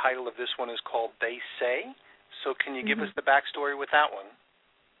think the title of this one is called They Say. So can you give us the backstory with that one?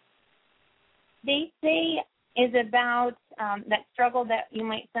 They Say is about that struggle that you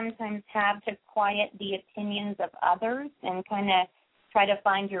might sometimes have to quiet the opinions of others and kind of try to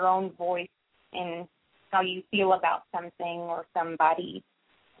find your own voice in how you feel about something or somebody.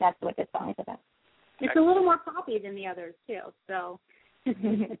 That's what this song is about. It's a little more poppy than the others, too, so...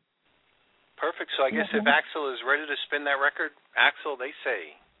 Perfect. So I guess if Axel is ready to spin that record, Axel, They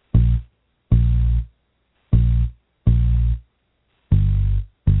Say.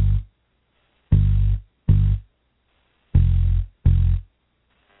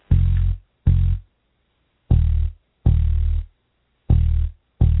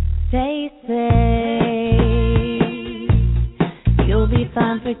 They say you'll be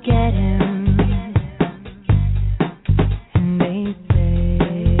fine forgetting. And they say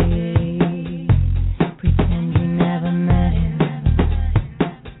pretend we never met him.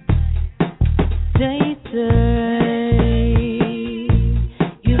 They say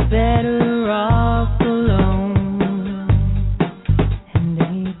you're better off alone. And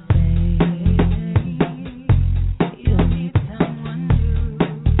they say you'll need someone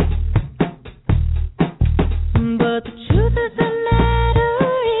new. But the truth of the matter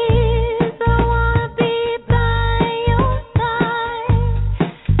is I wanna be by your side.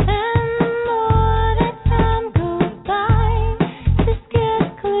 And the more that time goes by, this gets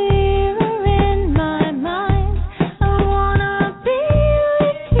clearer in my mind. I wanna be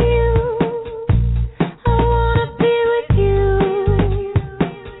with you. I wanna be with you.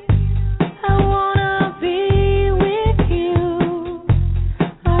 I wanna be with you.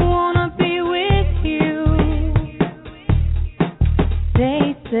 I wanna be with you. They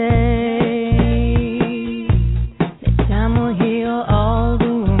say that time will heal all the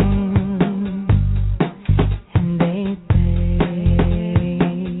wounds. And they say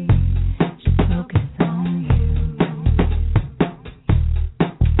just focus on you.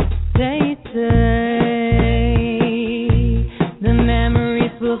 They say the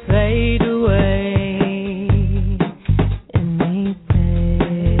memories will fade away. And they say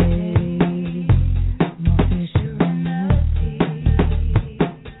no fish in the sea.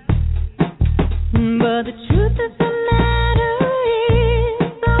 But the truth of the matter is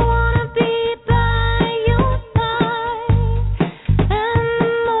I wanna be by your side. And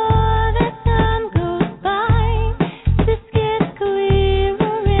the more that time goes by, this gets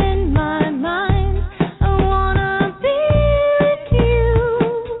clearer in my mind. I wanna be with you.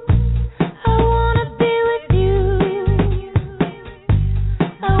 I wanna be with you.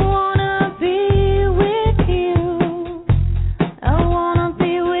 I wanna be with you. I wanna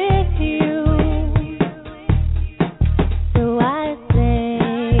be with you. So I say,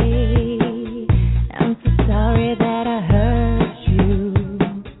 I'm so sorry that I hurt you.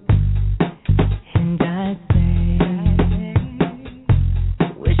 And I say,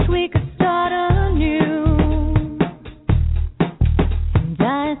 wish we could start anew. And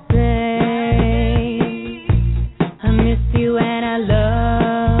I say, I miss you and I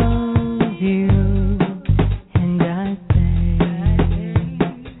love you. And I say,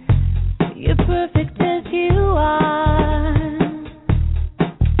 you're perfect as you are.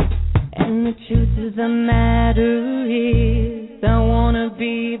 And the truth of the matter is I wanna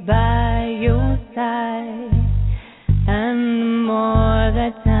be by your side. And the more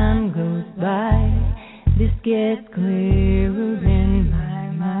that time goes by, this gets clearer in my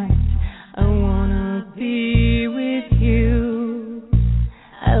mind. I wanna be with you.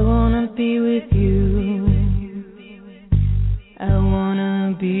 I wanna be with you. I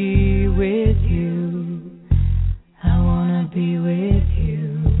wanna be with you. I wanna be with you.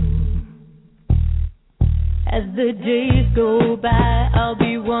 As the days go by, I'll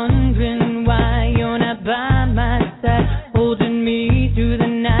be wondering why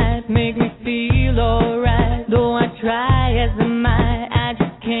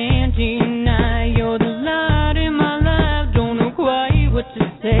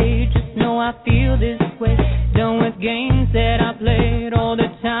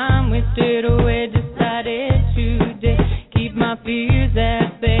drifted away, decided today, keep my fears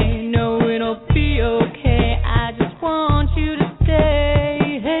at bay, know it'll be okay, I just want you to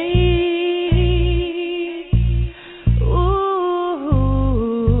stay, hey, ooh,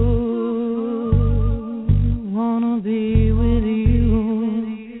 wanna be with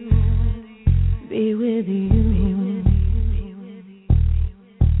you, be with you.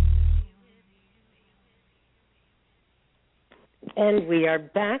 And we are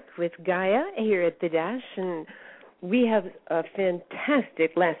back with Gaia here at The Dash, and we have a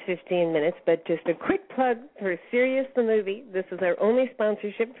fantastic last 15 minutes, but just a quick plug for Sirius the Movie. This is our only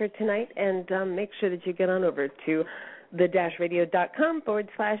sponsorship for tonight, and make sure that you get on over to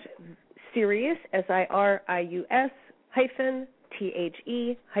thedashradio.com/Sirius,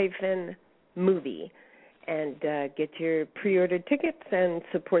 SIRIUS-THE-movie, and get your pre-ordered tickets and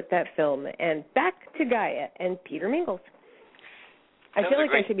support that film. And back to Gaia and Peter Mingles. I feel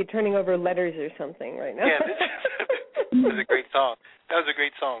like I should be turning over letters or something right now. Yeah, this was a great song. That was a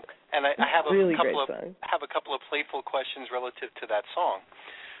great song, and I have a couple of playful questions relative to that song.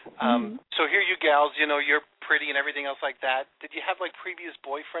 So here you gals, you know, you're pretty and everything else like that. Did you have like previous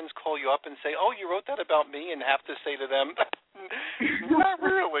boyfriends call you up and say, "Oh, you wrote that about me," and have to say to them, "Not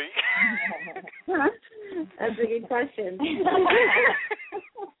really"? That's a good question.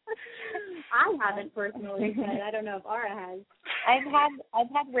 I haven't personally, but I don't know if Ara has. I've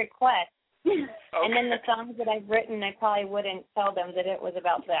had requests, Okay. and then the songs that I've written, I probably wouldn't tell them that it was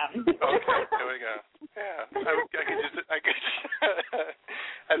about them. Okay, there we go. Yeah, I could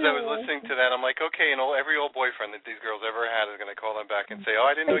as I was listening to that, I'm like, okay, and every old boyfriend that these girls ever had is going to call them back and say, "Oh,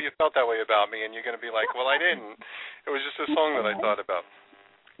 I didn't know you felt that way about me," and you're going to be like, "Well, I didn't. It was just a song that I thought about."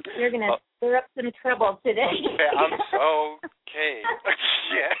 You're going to stir up some trouble today. Okay, okay.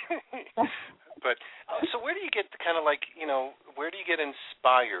 Yeah. But so where do you get kind of like, you know, where do you get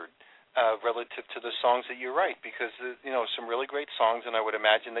inspired relative to the songs that you write? Because, you know, some really great songs, and I would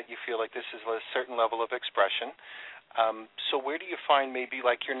imagine that you feel like this is a certain level of expression. So where do you find maybe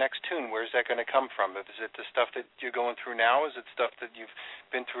like your next tune? Where's that going to come from? Is it the stuff that you're going through now? Is it stuff that you've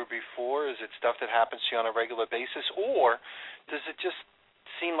been through before? Is it stuff that happens to you on a regular basis? Or does it just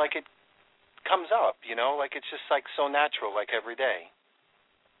seem like it comes up, you know, like it's just like so natural, like every day?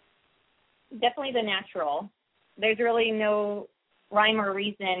 Definitely the natural. There's really no rhyme or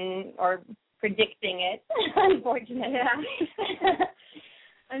reason or predicting it, unfortunately.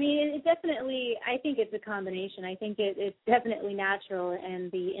 I mean, it definitely, I think it's a combination. I think it's definitely natural, and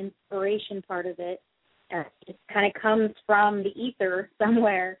the inspiration part of it just kind of comes from the ether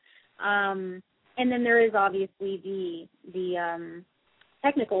somewhere. And then there is obviously the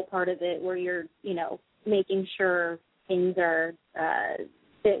technical part of it where you're, you know, making sure things are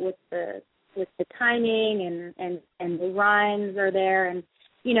fit with the timing and the rhymes are there, and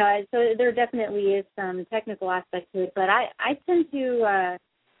you know, so there definitely is some technical aspect to it. But I tend to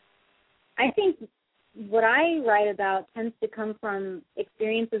I think what I write about tends to come from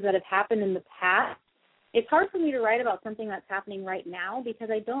experiences that have happened in the past. It's hard for me to write about something that's happening right now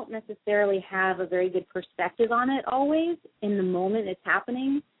because I don't necessarily have a very good perspective on it always in the moment it's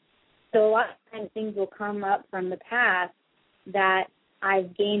happening. So a lot of times things will come up from the past that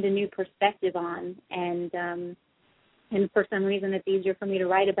I've gained a new perspective on, and for some reason it's easier for me to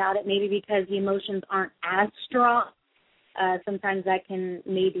write about it, maybe because the emotions aren't as strong. Sometimes that can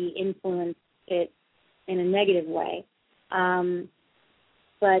maybe influence it in a negative way.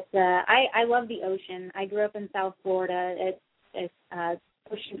 But I love the ocean. I grew up in South Florida.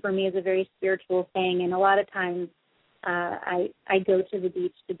 Ocean for me is a very spiritual thing, and a lot of times I go to the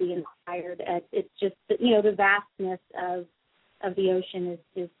beach to be inspired. It's just, you know, the vastness of the ocean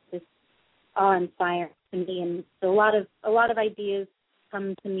is just awe-inspiring to me, and so a lot of ideas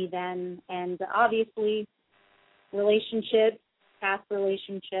come to me then, and obviously relationships, past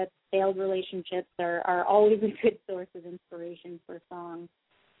relationships, failed relationships are always a good source of inspiration for songs.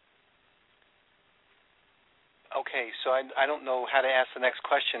 Okay, so I don't know how to ask the next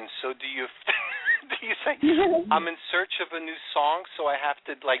question. So do you say I'm in search of a new song, so I have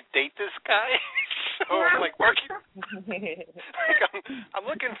to like date this guy? So I'm like working. Like I'm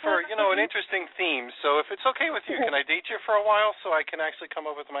looking for, you know, an interesting theme. So if it's okay with you, can I date you for a while so I can actually come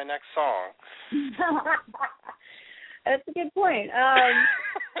up with my next song? That's a good point.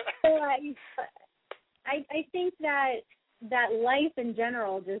 So I think that life in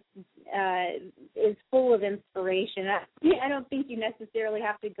general just is full of inspiration. I don't think you necessarily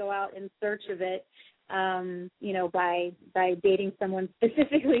have to go out in search of it, you know, by dating someone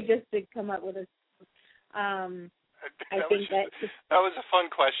specifically just to come up with a. That was a fun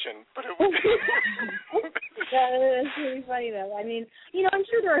question, but it was. That's really funny, though. I mean, I'm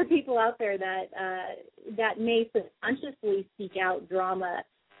sure there are people out there that may subconsciously seek out drama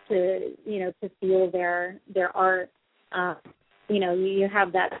to feel their art. You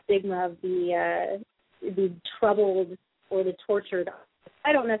have that stigma of the troubled or the tortured.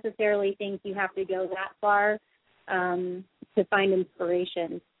 I don't necessarily think you have to go that far to find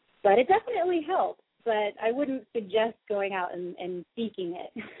inspiration, but it definitely helps. But I wouldn't suggest going out and seeking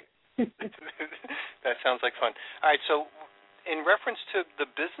it. That sounds like fun. All right, so in reference to the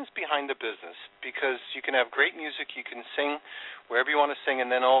business behind the business, because you can have great music, you can sing wherever you want to sing, and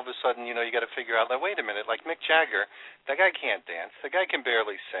then all of a sudden, you got to figure out, like, wait a minute, like Mick Jagger, that guy can't dance, the guy can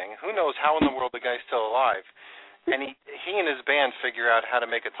barely sing. Who knows how in the world the guy's still alive? And he and his band figure out how to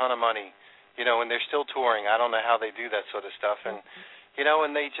make a ton of money, and they're still touring. I don't know how they do that sort of stuff, and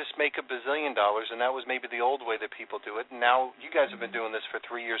and they just make $1 bazillion, and that was maybe the old way that people do it. And now you guys have been doing this for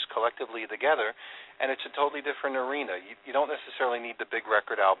 3 years collectively together, and it's a totally different arena. You don't necessarily need the big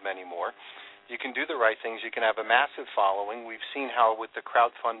record album anymore. You can do the right things. You can have a massive following. We've seen how with the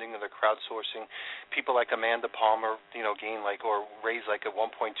crowdfunding or the crowdsourcing, people like Amanda Palmer, gain or raise like $1.2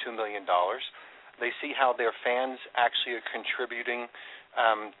 million. They see how their fans actually are contributing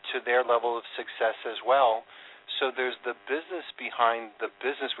to their level of success as well. So there's the business behind the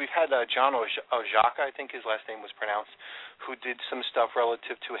business. We've had John Ojaka, I think his last name was pronounced, who did some stuff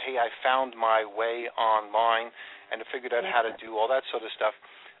relative to, hey, I found my way online and figured out how to do all that sort of stuff.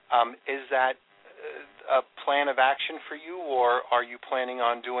 Is that a plan of action for you, or are you planning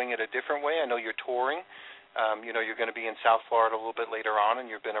on doing it a different way? I know you're touring. You're going to be in South Florida a little bit later on, and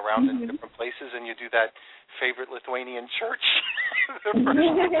you've been around in different places, and you do that favorite Lithuanian church the first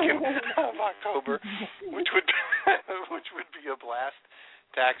weekend of October, which would be a blast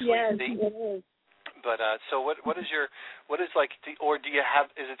to actually see. It is. But so what is like, or do you have?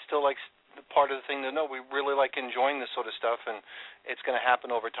 Is it still like part of the thing to know? We really like enjoying this sort of stuff, and it's going to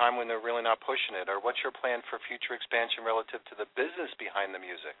happen over time when they're really not pushing it. Or what's your plan for future expansion relative to the business behind the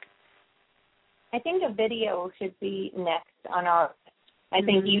music? I think a video should be next on our. I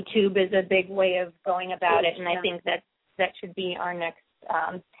think YouTube is a big way of going about it, and I think that should be our next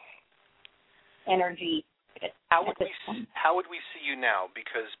energy. How would we see you now?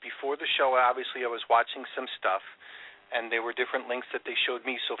 Because before the show, obviously, I was watching some stuff, and there were different links that they showed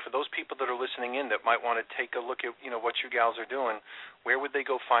me. So for those people that are listening in that might want to take a look at what you gals are doing, where would they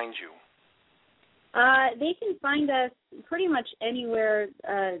go find you? They can find us pretty much anywhere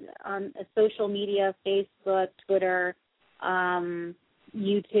on social media, Facebook, Twitter,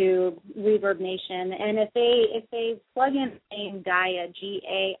 YouTube, Reverb Nation, and if they plug in the name Gaia,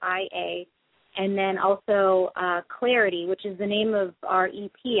 Gaia, and then also Clarity, which is the name of our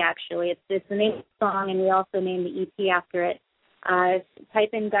EP. Actually, it's the name of the song, and we also named the EP after it. Type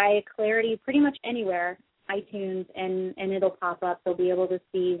in Gaia Clarity pretty much anywhere, iTunes, and it'll pop up. They'll be able to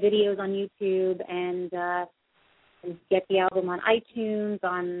see videos on YouTube and get the album on iTunes,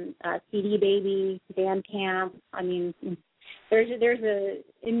 on CD Baby, Bandcamp. I mean, there's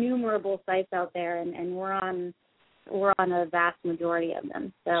innumerable sites out there, and we're on a vast majority of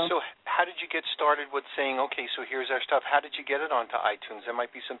them. So how did you get started with saying, okay, so here's our stuff? How did you get it onto iTunes? There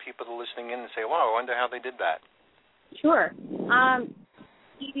might be some people that are listening in and say, wow, I wonder how they did that. Sure.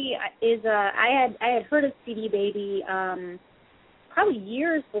 CD is I had heard of CD Baby probably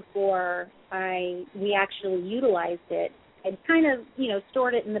years before we actually utilized it. I'd kind of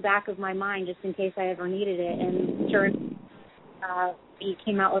stored it in the back of my mind just in case I ever needed it. And sure, we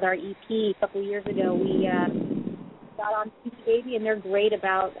came out with our EP a couple of years ago. We got on CD Baby, and they're great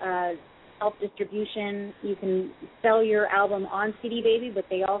about self-distribution. You can sell your album on CD Baby, but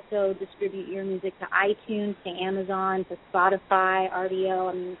they also distribute your music to iTunes, to Amazon, to Spotify, RDO,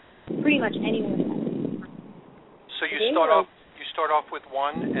 I mean, pretty much anywhere. So you start off with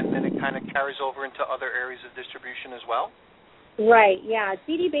one, and then it kind of carries over into other areas of distribution as well? Right, yeah.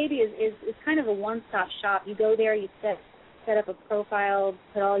 CD Baby is kind of a one-stop shop. You go there, you set up a profile,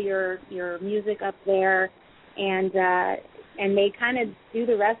 put all your music up there, and they kind of do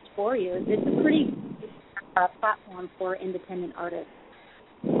the rest for you. It's a pretty platform for independent artists.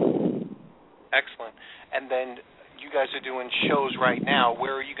 Excellent. And then you guys are doing shows right now.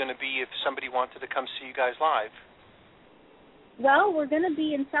 Where are you going to be if somebody wanted to come see you guys live? Well, we're going to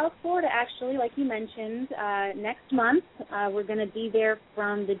be in South Florida, actually, like you mentioned, next month. We're going to be there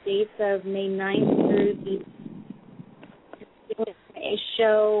from the dates of May 9th through a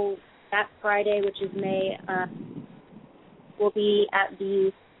show that Friday, which is May. We'll be at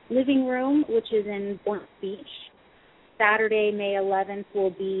the Living Room, which is in Boynton Beach. Saturday, May 11th, we'll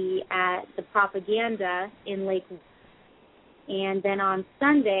be at the Propaganda in Lake And then on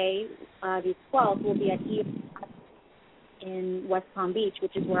Sunday, the 12th, we'll be at E in West Palm Beach,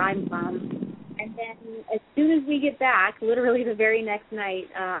 which is where I'm from. And then as soon as we get back, literally the very next night,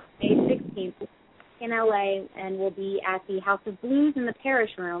 May 16th, in LA, and we'll be at the House of Blues in the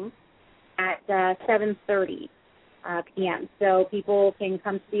Parish Room at 7:30 p.m. So people can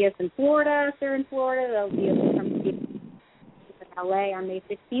come see us in Florida. If they're in Florida, they'll be able to come see us in LA on May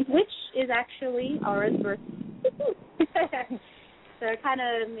 16th, which is actually our birthday. So kind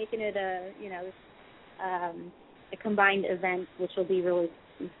of making it a combined event, which will be really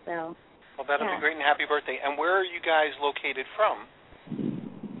fun. So. Well, that'll be great, and happy birthday. And where are you guys located from?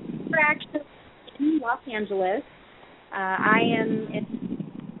 We're actually in Los Angeles. I am in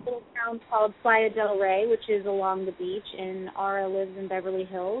a little town called Playa del Rey, which is along the beach, and Ara lives in Beverly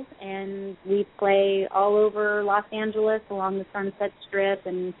Hills. And we play all over Los Angeles, along the Sunset Strip,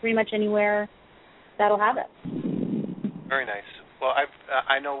 and pretty much anywhere that'll have it. Very nice. Well,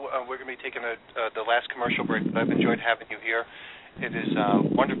 I know we're going to be taking the last commercial break, but I've enjoyed having you here. It is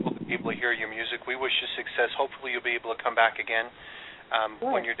wonderful to be able to hear your music. We wish you success. Hopefully you'll be able to come back again.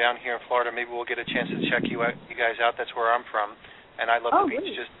 When you're down here in Florida, maybe we'll get a chance to check you guys out. That's where I'm from. And I love the beach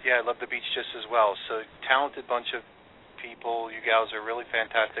really? I love the beach just as well. So talented bunch of people. You gals are really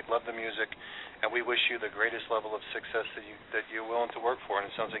fantastic. Love the music. And we wish you the greatest level of success that you're willing to work for.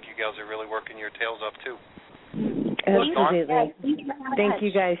 And it sounds like you gals are really working your tails off, too. Absolutely. Thank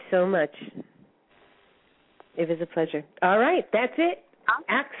you guys so much. It was a pleasure. All right, that's it.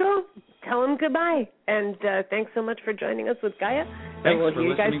 Axel, tell him goodbye. And thanks so much for joining us with Gaia. Thanks we'll for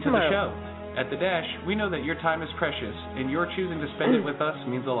hear you guys listening to tomorrow. the show. At The Dash, we know that your time is precious, and your choosing to spend it with us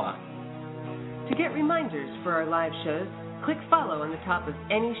means a lot. To get reminders for our live shows, click follow on the top of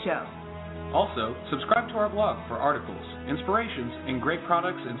any show. Also, subscribe to our blog for articles, inspirations, and great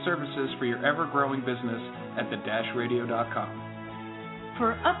products and services for your ever-growing business at thedashradio.com.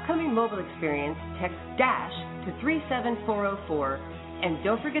 For upcoming mobile experience, text DASH to 37404, and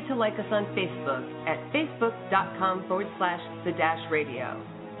don't forget to like us on Facebook at facebook.com/The Dash Radio.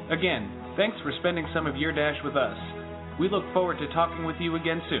 Again, thanks for spending some of your Dash with us. We look forward to talking with you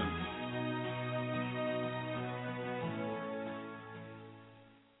again soon.